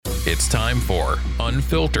It's time for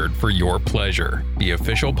Unfiltered for Your Pleasure, the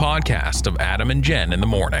official podcast of Adam and Jen in the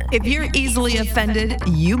morning. If you're easily offended,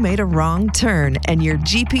 you made a wrong turn and your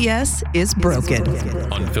GPS is broken.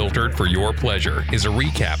 Unfiltered for Your Pleasure is a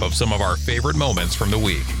recap of some of our favorite moments from the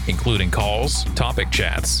week, including calls, topic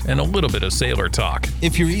chats, and a little bit of sailor talk.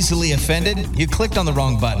 If you're easily offended, you clicked on the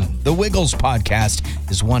wrong button. The Wiggles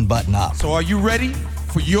podcast is one button up. So are you ready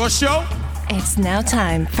for your show? It's now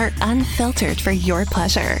time for Unfiltered for Your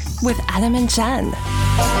Pleasure with Adam and Jen.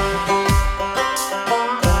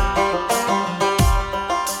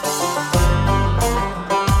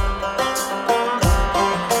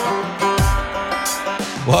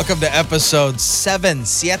 Welcome to episode 7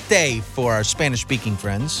 for our Spanish-speaking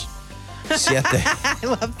friends. I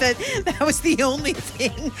love that. That was the only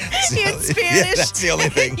thing in Spanish. Yeah, that's the only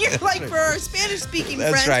thing. You're like, for our Spanish-speaking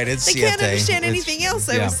friends, That's right, it's they can't siete. understand anything else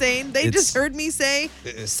I was saying. They just heard me say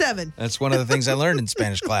 7. That's one of the things I learned in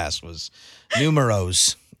Spanish class was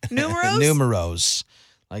numeros. Numeros? Numeros.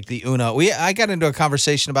 Like the uno. I got into a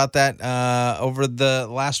conversation about that over the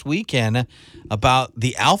last weekend about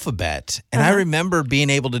the alphabet. And I remember being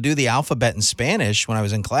able to do the alphabet in Spanish when I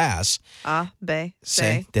was in class. A, B, C,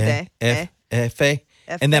 C, D, D, F, F, F,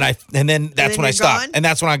 and then that's when I you're stopped. gone? And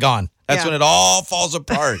that's when I gone. That's Yeah. when it all falls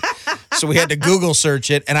apart. So we had to Google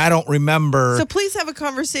search it, and I don't remember. So please have a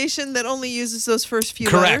conversation that only uses those first few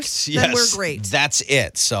Correct. letters. Yes. Then we're great. That's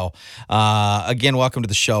it. So, again, welcome to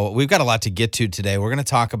the show. We've got a lot to get to today. We're going to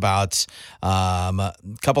talk about a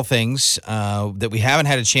couple things that we haven't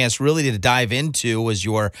had a chance really to dive into. Was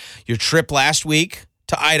your trip last week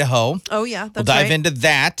to Idaho? Oh, yeah. That's We'll dive right. into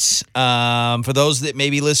that. For those that may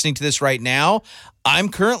be listening to this right now, I'm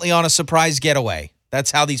currently on a surprise getaway. That's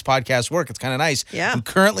how these podcasts work. It's kind of nice. Yeah. I'm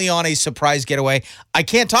currently on a surprise getaway. I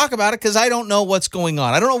can't talk about it because I don't know what's going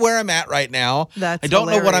on. I don't know where I'm at right now. That's I don't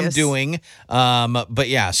know what I'm hilarious. doing. But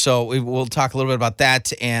yeah, so we'll talk a little bit about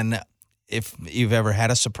that and if you've ever had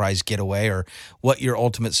a surprise getaway or what your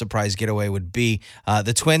ultimate surprise getaway would be.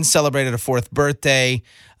 The twins celebrated a 4th birthday.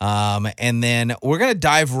 And then we're going to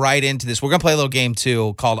dive right into this. We're going to play a little game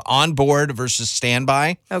too called On Board versus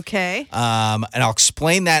Standby. Okay. And I'll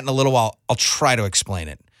explain that in a little while. I'll try to explain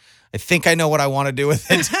it. I think I know what I want to do with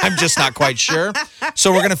it. I'm just not quite sure.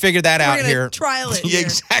 So we're going to figure that out We're gonna here. trial it Yeah, here.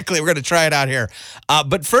 exactly. We're going to try it out here.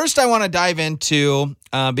 But first I want to dive into,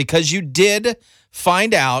 because you did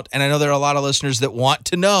find out, and I know there are a lot of listeners that want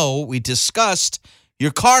to know, we discussed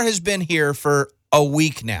your car has been here for a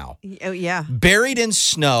week now. Oh, yeah. Buried in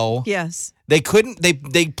snow. Yes. They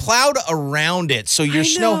plowed around it. So your I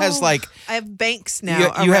snow has know. like, I have banks now. you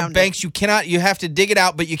have around banks. it. You have to dig it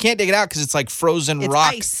out, but you can't dig it out because it's like frozen It's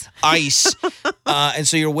rock ice. and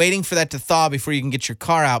so you're waiting for that to thaw before you can get your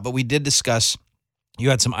car out. But we did discuss you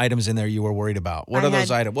had some items in there you were worried about. What are those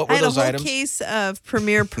items? What were those I had items? a whole case of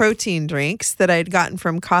Premier protein drinks that I'd gotten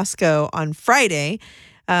from Costco on Friday.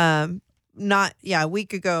 A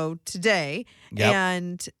week ago today. Yep.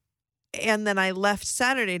 And then I left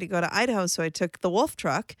Saturday to go to Idaho, so I took the Wolf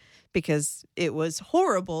truck because it was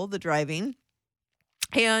horrible, the driving.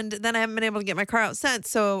 And then I haven't been able to get my car out since.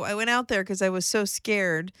 So I went out there because I was so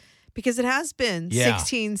scared because it has been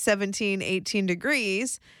 16, 17, 18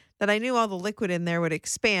 degrees that I knew all the liquid in there would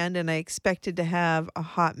expand, and I expected to have a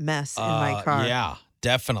hot mess in my car. Yeah,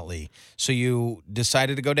 definitely. So you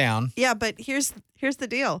decided to go down. Yeah, but here's the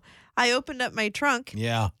deal. I opened up my trunk.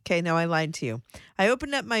 Yeah. Okay, no, I lied to you. I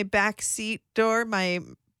opened up my back seat door,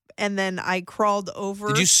 and then I crawled over.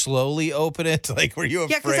 Did you slowly open it? Like, were you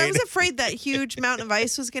afraid? Yeah, because I was afraid that huge mountain of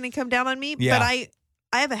ice was going to come down on me. Yeah. But I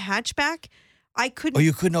have a hatchback. I couldn't. Oh,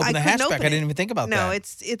 you couldn't open the couldn't hatchback. open I didn't it. even think about No,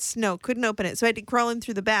 that. it's no, couldn't open it. So I had to crawl in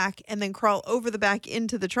through the back and then crawl over the back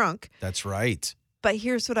into the trunk. That's right. But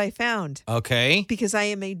here's what I found. Okay. Because I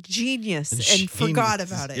am a genius and forgot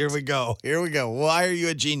about it. Here we go. Why are you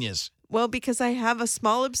a genius? Well, because I have a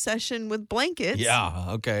small obsession with blankets. Yeah.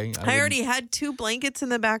 Okay. I already had 2 blankets in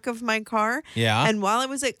the back of my car. Yeah. And while I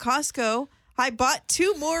was at Costco, I bought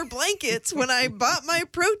 2 more blankets when I bought my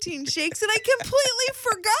protein shakes, and I completely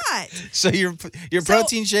forgot. So your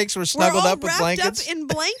protein shakes were snuggled We're all up with wrapped blankets? up in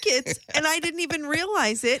blankets, and I didn't even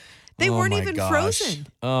realize it. They Oh weren't my even gosh. frozen.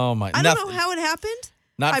 Oh my! I don't know how it happened.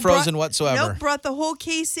 Not I frozen brought- whatsoever. Nope, brought the whole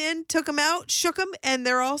case in, took them out, shook them, and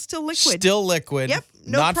they're all still liquid. Still liquid. Yep,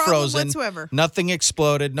 no not problem frozen whatsoever. Nothing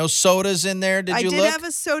exploded. No sodas in there. Did I you did look? have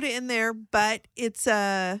a soda in there, but it's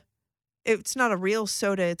not a real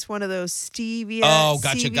soda. It's one of those stevia. Oh,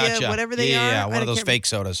 gotcha, stevia, gotcha. Whatever they are. Yeah, one I of those can't- fake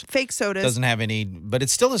sodas. Fake sodas. Doesn't have any, but it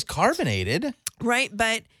still is carbonated. Right,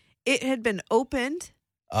 but it had been opened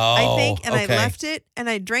I think, and okay. I left it, and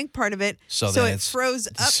I drank part of it, So so then it it's- froze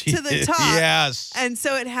up to the top. Yes. And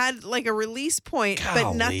so it had like a release point, but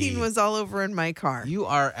Golly. nothing was all over in my car. You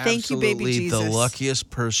are Thank you, baby absolutely the Jesus. luckiest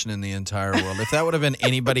person in the entire world. If that would have been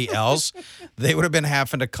anybody else, they would have been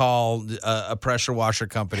having to call a pressure washer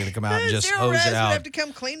company to come out and just Zero hose Res it would out. have to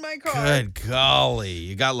come clean my car. Good golly.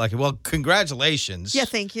 You got lucky. Well, congratulations. Yeah,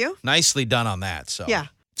 thank you. Nicely done on that. So Yeah.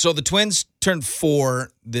 So the twins turned 4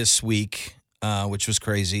 this week, which was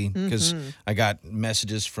crazy because I got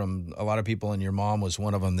messages from a lot of people, and your mom was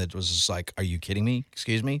one of them that was just like, "Are you kidding me?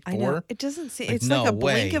 Excuse me, 4?" I know. It doesn't seem, Like, it's no like a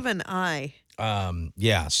blink way. of an eye.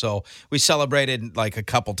 Yeah. So we celebrated like a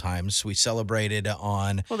couple times. We celebrated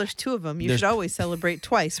on. Well, there's 2 of them. You There's- should always celebrate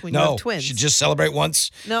twice when you No, have twins. should just celebrate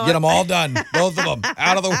once. No, Get them all done, both of them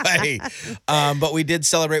out of the way. But we did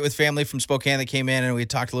celebrate with family from Spokane that came in, and we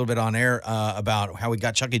talked a little bit on air about how we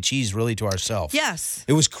got Chuck E. Cheese really to ourselves. Yes.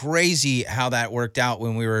 It was crazy how that worked out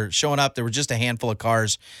when we were showing up. There were just a handful of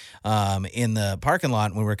cars in the parking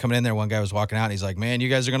lot. When we were coming in there, one guy was walking out, and he's like, "Man, you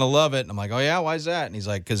guys are going to love it." And I'm like, "Oh, yeah? Why is that?" And he's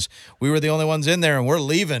like, "Because we were the only ones in there, and we're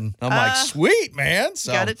leaving." I'm like, "Sweet, man."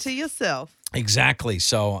 So Got it to yourself. Exactly.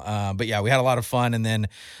 So, but yeah, we had a lot of fun. And then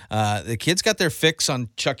the kids got their fix on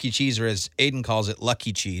Chuck E. Cheese, or as Aiden calls it,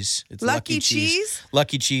 Lucky Cheese. It's Lucky Cheese?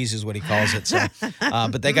 Lucky Cheese is what he calls it. So,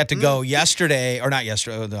 but they got to go yesterday, or not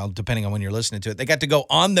yesterday, depending on when you're listening to it. They got to go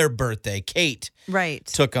on their birthday. Kate Right.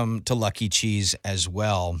 took them to Lucky Cheese as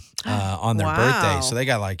well on their Wow. birthday. So they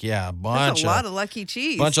got like, a bunch That's a lot of Lucky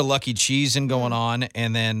Cheese. bunch of Lucky Cheesing going on.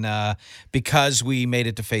 And then because we made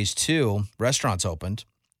it to phase 2, restaurants opened.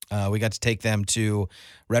 We got to take them to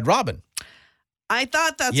Red Robin. I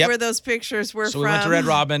thought that's Yep. where those pictures were So from. we went to Red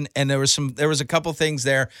Robin, and there was a couple things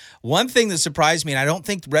there. One thing that surprised me, and I don't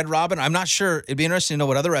think Red Robin, I'm not sure, it'd be interesting to know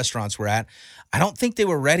what other restaurants were at. I don't think they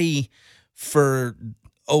were ready for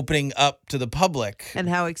opening up to the public. And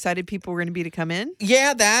how excited people were going to be to come in.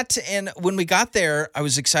 Yeah, that. And when we got there, I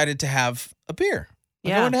was excited to have a beer.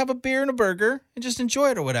 Like, I Yeah. wanted to have a beer and a burger and just enjoy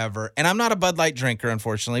it or whatever. And I'm not a Bud Light drinker,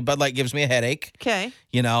 unfortunately. Bud Light gives me a headache, Okay.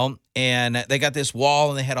 and they got this wall,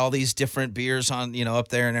 and they had all these different beers on, up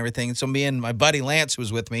there and everything. And so me and my buddy Lance, who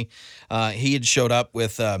was with me, he had showed up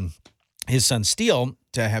with his son Steele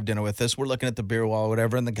to have dinner with us. We're looking at the beer wall or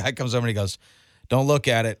whatever, and the guy comes over and he goes, "Don't look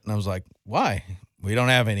at it." And I was like, "Why? We don't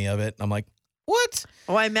have any of it." And I'm like, "What?"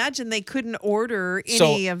 Well, I imagine they couldn't order any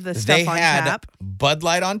So of the stuff they on had tap. Bud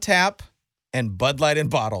Light on tap and Bud Light in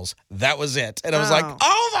bottles. That was it. And I was like, Oh.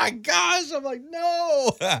 "Oh my gosh." I'm like,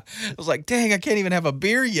 "No." I was like, "Dang, I can't even have a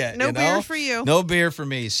beer yet." No you know? beer for you. No beer for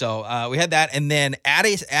me. So we had that. And then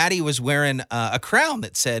Addie was wearing a crown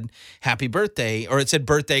that said happy birthday, or it said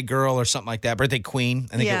birthday girl or something like that. Birthday queen,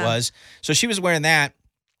 I think it Yeah. was. So she was wearing that.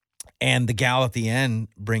 And the gal at the end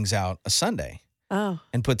brings out a sundae Oh.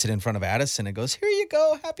 and puts it in front of Addison and goes, "Here you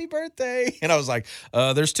go, happy birthday." And I was like,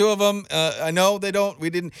 there's 2 of them. I know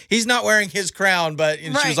he's not wearing his crown, but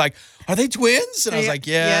and she was Right. like, "Are they twins?" And I was like,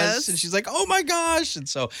 yes. Yes. And she's like, "Oh my gosh." And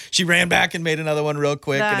so she ran back and made another one real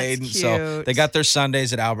quick. That's and Aiden, so cute. they got their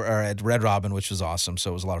Sundays at Red Robin, which was awesome. So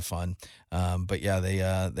it was a lot of fun. But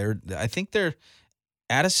yeah, I think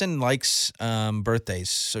Addison likes birthdays.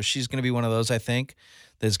 So she's going to be one of those, I think.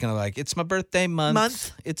 That's going to like, it's my birthday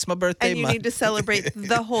month. It's my birthday And you month. need to celebrate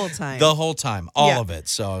the whole time. The whole time, all Yeah. of it.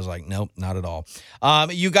 So I was like, nope, not at all.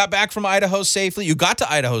 You got back from Idaho safely. You got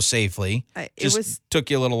to Idaho safely. It Just was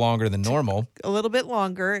took you a little longer than normal. a little bit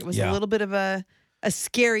longer. It was Yeah. a little bit of a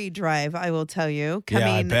scary drive, I will tell you. Yeah, I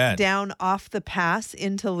Coming bet. down off the pass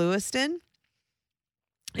into Lewiston.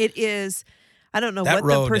 It is, I don't know That what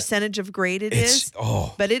road, the percentage of grade it It's is,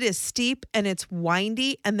 oh, but it is steep and it's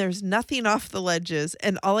windy and there's nothing off the ledges.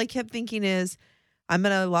 And all I kept thinking is, I'm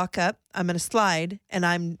gonna lock up, I'm gonna slide, and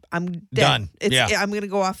I'm dead. Done. Yeah. I'm gonna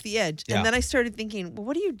go off the edge. Yeah. And then I started thinking, well,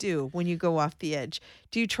 what do you do when you go off the edge?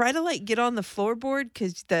 Do you try to like get on the floorboard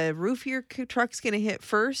because the roof of your truck's gonna hit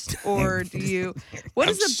first, or do you? What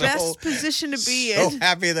is the best position to be so in?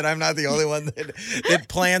 happy that I'm not the only one that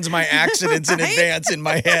plans my accidents in Right? advance in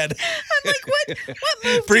my head. I'm like, what move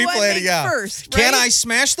do I Pre-planned, make yeah. first? Can right? I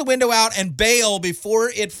smash the window out and bail before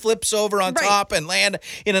it flips over on Right. top and land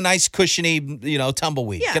in a nice cushiony,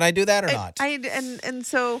 tumbleweed? Yeah. Can I do that or I- not? And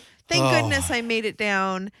so thank Oh. goodness I made it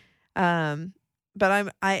down.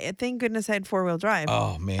 But I thank goodness I had 4-wheel drive.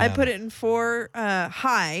 Oh man. I put it in 4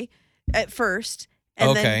 high at first, and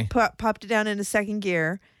Okay. then popped it down into second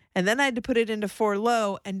gear, and then I had to put it into 4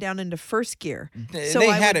 low and down into first gear. So They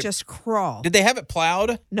I had would it- just crawl. Did they have it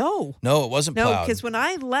plowed? No, No, it wasn't plowed. because when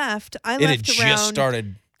I left it had around just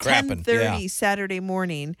started crapping. 10:30 Yeah. Saturday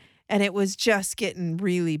morning. and it was just getting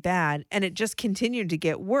really bad, and it just continued to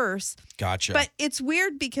get worse. Gotcha. But it's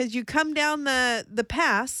weird because you come down the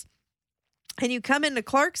pass and you come into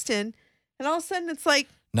Clarkston, and all of a sudden it's like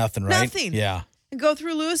nothing, right? nothing. Yeah. And go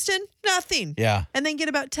through Lewiston, nothing. Yeah. And then get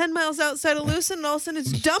about 10 miles outside of Lewiston, and all of a sudden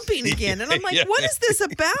it's dumping again. And I'm like, what is this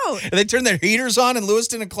about? And they turn their heaters on in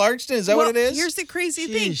Lewiston and Clarkston? Is that what it is? Here's the crazy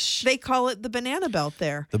Sheesh. thing. They call it the banana belt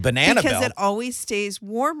there. The banana because belt? it always stays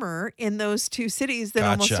warmer in those two cities than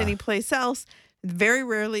almost Gotcha. any place else. Very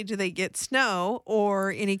rarely do they get snow or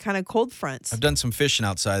any kind of cold fronts. I've done some fishing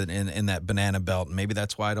outside in that banana belt. And maybe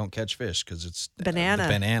that's why I don't catch fish, because it's Banana. the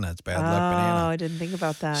banana. It's bad luck Oh, banana. I didn't think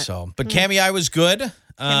about that. So, but Kamei was good.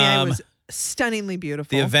 Kamei was stunningly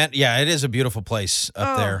beautiful. The event, yeah, it is a beautiful place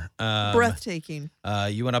up there. Breathtaking.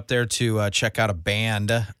 You went up there to check out a band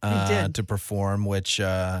I did. to perform. Which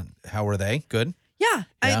how were they? Good. Yeah,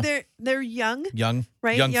 Yeah. they're young, Young,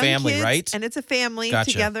 right? young family, kids, right? And it's a family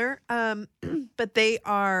Gotcha. together. But they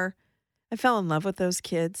are. I fell in love with those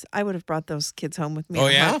kids. I would have brought those kids home with me Oh,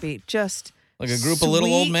 in a yeah? heartbeat. Just Like a group of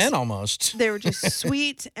little old sweet. men almost. They were just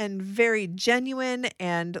sweet and very genuine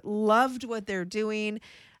and loved what they're doing.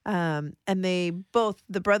 And they both,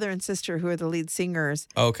 the brother and sister who are the lead singers,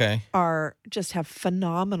 Okay. are just have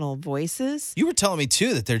phenomenal voices. You were telling me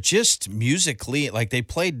too that they're just musically, like they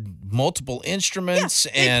played multiple instruments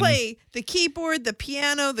They and play the keyboard, the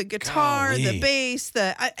piano, the guitar, Golly. the bass,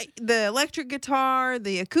 the electric guitar,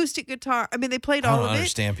 the acoustic guitar. I mean, they played I all don't of it.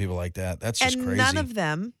 understand people like that. That's just And crazy. none of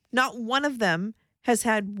them, not one of them, has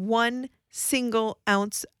had one single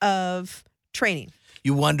ounce of training.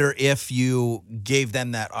 You wonder if you gave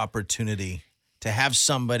them that opportunity to have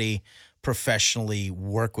somebody professionally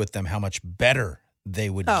work with them, how much better they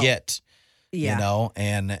would Oh, get. Yeah. You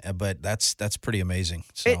know, but that's pretty amazing.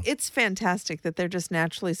 So It's fantastic that they're just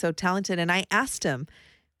naturally so talented. And I asked him,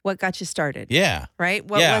 what got you started? yeah. Right?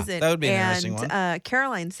 What Yeah, was it? that would be an and, interesting one.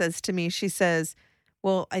 Caroline says to me, she says,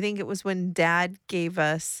 well, I think it was when Dad gave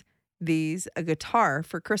us a guitar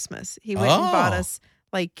for Christmas. He went and bought Oh. us,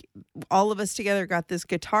 like, all of us together got this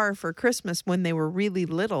guitar for Christmas when they were really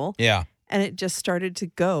little. Yeah. And it just started to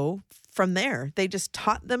go from there. They just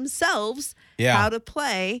taught themselves Yeah. how to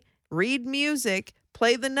play, read music,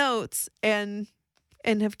 play the notes, and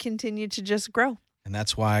have continued to just grow. And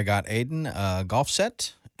that's why I got Aiden a golf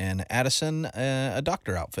set and Addison a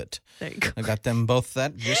doctor outfit. There you go. I got them both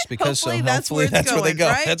that just because Hopefully so that's hopefully where it's that's where they going, go.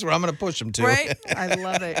 right? That's where I'm going to push them to. Right? I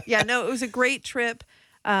love it. Yeah, no, it was a great trip.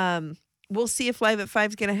 We'll see if Live at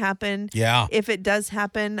 5 is going to happen. Yeah. If it does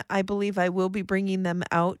happen, I believe I will be bringing them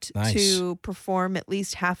out Nice. to perform at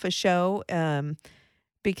least half a show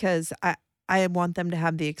because I want them to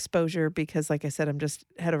have the exposure because, like I said, I'm just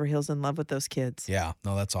head over heels in love with those kids. Yeah,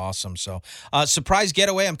 no, that's awesome. So, surprise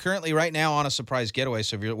getaway. I'm currently right now on a surprise getaway.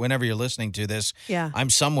 So, whenever you're listening to this, Yeah. I'm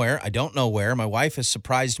somewhere. I don't know where. My wife has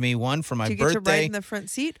surprised me one for my Do you get to ride birthday. in the front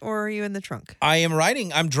seat or are you in the trunk? I am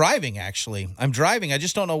riding. I'm driving, actually. I'm driving. I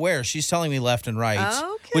just don't know where. She's telling me left and right.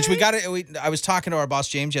 Which we got to. I was talking to our boss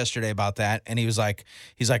James yesterday about that, and he's like,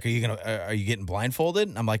 are you getting blindfolded?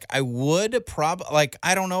 And I'm like, I would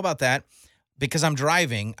I don't know about that. Because I'm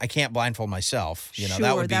driving, I can't blindfold myself. You know, Sure,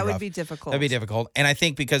 that would be that would rough. be difficult. That'd be difficult. And I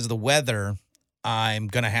think because of the weather, I'm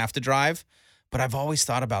going to have to drive. But I've always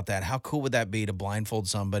thought about that. How cool would that be to blindfold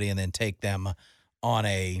somebody and then take them on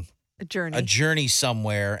a journey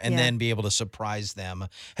somewhere and Yeah. then be able to surprise them?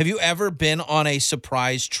 Have you ever been on a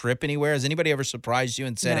surprise trip anywhere? Has anybody ever surprised you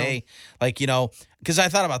and said, No. hey, because I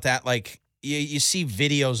thought about that, you see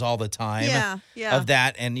videos all the time Yeah. of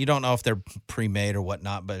that, and you don't know if they're pre-made or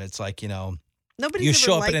whatnot, but it's Nobody's you ever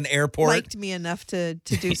show up at an airport. liked me enough to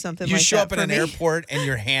do something You like that show up at for an me. airport and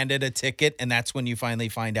you're handed a ticket, and that's when you finally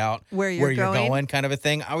find out Where you're going. kind of a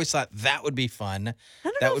thing. I always thought that would be fun. I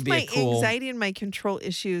don't that know would if be my a cool. anxiety and my control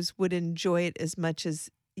issues would enjoy it as much as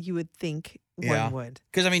you would think Yeah. one would.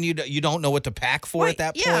 Because you don't know what to pack for at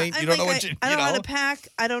that point. I'm You don't know like, what you. I you don't know how know. to pack.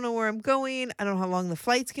 I don't know where I'm going. I don't know how long the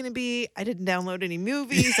flight's going to be. I didn't download any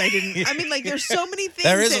movies. There's so many things.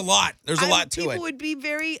 There is a that lot. There's a lot to people it. would be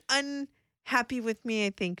very unhappy with me. I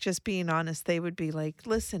think just being honest, they would be like,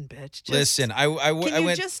 "Listen, bitch. Listen, I Can you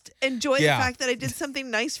went. just enjoy Yeah. the fact that I did something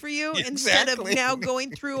nice for you instead of Exactly. now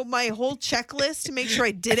going through my whole checklist to make sure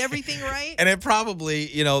I did everything right?" And it probably,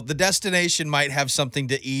 the destination might have something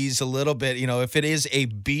to ease a little bit. If it is a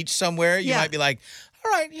beach somewhere, you Yeah. might be like,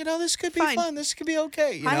 all right, this could be Fine. fun. This could be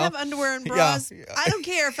okay. I have underwear and Yeah, bras. yeah. I don't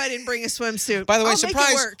care if I didn't bring a swimsuit. By the way, I'll make it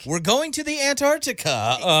surprise, work. we're going to the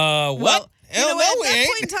Antarctica. What? Well, You know no, what? we At that ain't.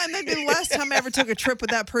 point in time, that'd be the last time I ever took a trip with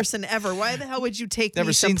that person ever. Why the hell would you take Never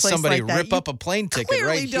me seen someplace somebody like that? rip up a plane ticket clearly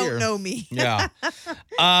right don't here. know me. Yeah.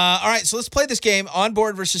 All right, so let's play this game, on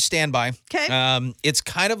board versus standby. Okay. It's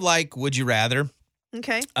kind of like Would You Rather.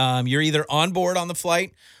 Okay. You're either on board on the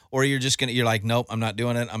flight, or you're like, nope, I'm not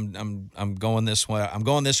doing it. I'm going this way. I'm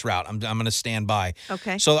going this route. I'm going to stand by.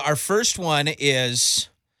 Okay. So our first one is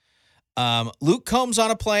Luke Combs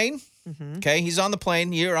on a plane. Mm-hmm. Okay, he's on the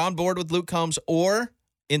plane. You're on board with Luke Combs, or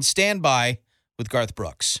in standby with Garth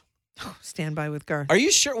Brooks. Stand by with Garth. Are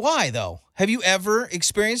you sure? Why though? Have you ever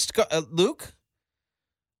experienced Luke?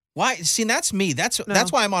 Why? See, that's me. That's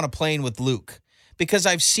why I'm on a plane with Luke, because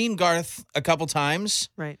I've seen Garth a couple times.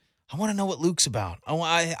 Right. I want to know what Luke's about. I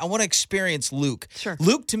want to experience Luke. Sure.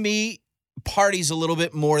 Luke, to me, parties a little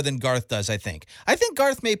bit more than Garth does, I think. I think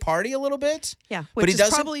Garth may party a little bit. Yeah, but which he is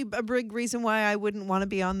doesn't- probably a big reason why I wouldn't want to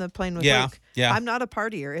be on the plane with Yeah, Luke. yeah. I'm not a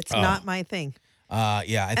partier. It's not my thing.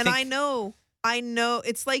 Yeah. I think I know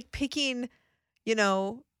it's like picking,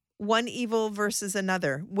 one evil versus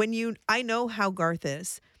another. I know how Garth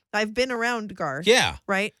is. I've been around Garth. Yeah.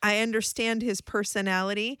 Right? I understand his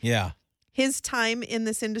personality. Yeah. His time in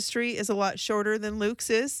this industry is a lot shorter than Luke's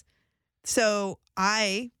is. So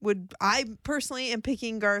I personally am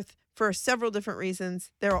picking Garth for several different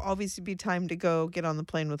reasons. There will always be time to go get on the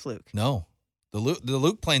plane with Luke. No. The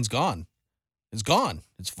Luke plane's gone. It's gone.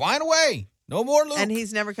 It's flying away. No more Luke. And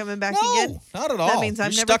he's never coming back no, again? not at all. That means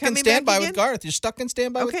I'm You're never stuck in coming standby back with again? Garth. You're stuck in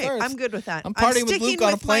standby with Okay, Garth. I'm good with that. I'm partying with sticking Luke on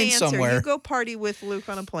a with my plane answer. somewhere. You go party with Luke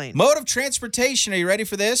on a plane. Mode of transportation. Are you ready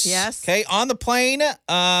for this? Yes. Okay. On the plane,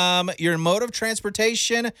 your mode of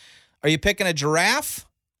transportation, are you picking a giraffe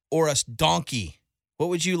or a donkey? What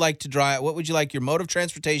would you like to drive? What would you like your mode of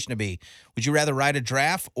transportation to be? Would you rather ride a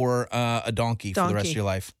giraffe or a donkey for the rest of your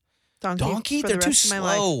life? Donkey? for They're the too rest of my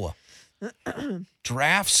life. slow.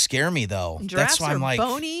 Giraffes scare me though. Giraffes That's why are I'm like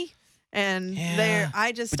bony, and yeah. they're.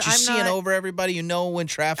 But you're I'm seeing not, over everybody. You know when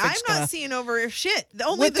traffic's I'm gonna. not seeing over shit.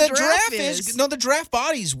 Only With the the giraffe is no. The giraffe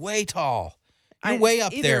body's way tall. You're I- way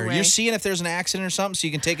up either there. way. You're seeing if there's an accident or something, so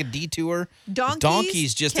you can take a detour.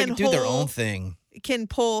 Donkeys just they can can do their hold- own thing. Can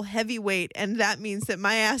pull heavy weight, and that means that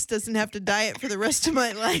my ass doesn't have to diet for the rest of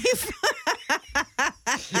my life.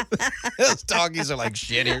 Those donkeys are like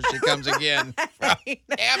shit. Here she comes again. Damn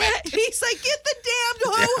it! He's like, get the damned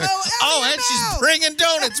ho-ho out Oh, of your and she's mouth. bringing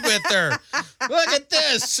donuts with her. Look at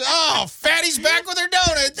this. Oh, Fatty's back with her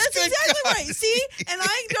donuts. That's Good exactly God. right. See, and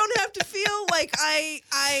I don't have to feel like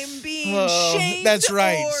I'm being Oh, shamed. that's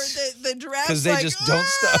right. Or the giraffe Because they just don't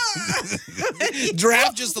stop.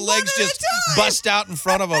 Giraffe, just the legs One at a just time. bust out in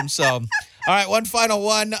front of them. So, all right, one final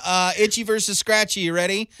one. Itchy versus Scratchy. You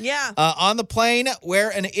ready? Yeah. On the plane, wear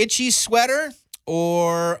an itchy sweater,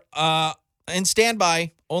 or in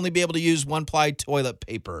standby, only be able to use one-ply toilet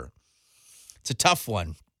paper. It's a tough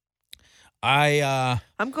one.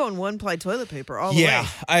 I'm going one-ply toilet paper all the Yeah, way.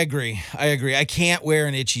 I agree. I can't wear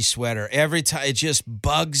an itchy sweater. Every time, it just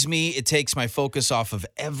bugs me. It takes my focus off of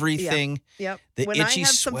everything. Yep. The When I itchy have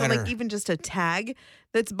something sweater. like even just a tag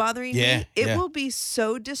that's bothering Yeah, me, it yeah. will be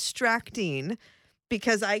so distracting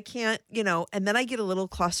because I can't, and then I get a little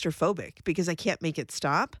claustrophobic because I can't make it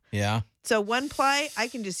stop. Yeah. So one ply, I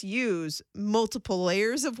can just use multiple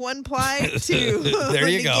layers of one ply to There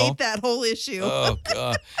you negate go. that whole issue. Oh,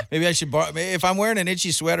 God. Maybe I should borrow. If I'm wearing an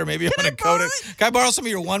itchy sweater, maybe I'm Can going I to coat borrow it. it? Can I borrow some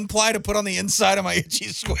of your one ply to put on the inside of my itchy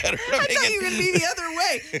sweater? I thought you were going to be the other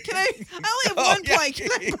way. Can I only have Oh, one yeah. ply. Can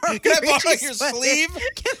I borrow, Can I your borrow itchy your sweater? sleeve?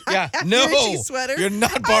 Can I Yeah. have No. your itchy sweater? You're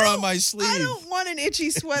not I borrowing don't- my sleeve. I don't want an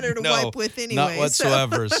itchy sweater to No, wipe with anyway. not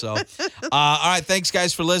whatsoever. So, all right. Thanks,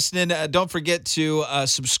 guys, for listening. Don't forget to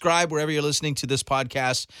subscribe wherever you're listening to this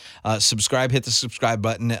podcast. Subscribe, hit the subscribe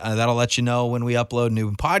button. That'll let you know when we upload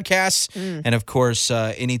new podcasts. And of course,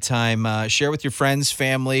 anytime, share with your friends,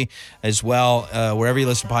 family as well. Wherever you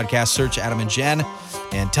listen to podcasts, search Adam and Jen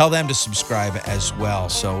and tell them to subscribe as well.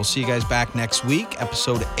 So we'll see you guys back next week,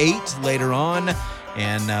 episode 8 later on.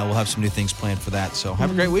 And we'll have some new things planned for that. So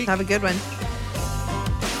have a great week. Have a good one.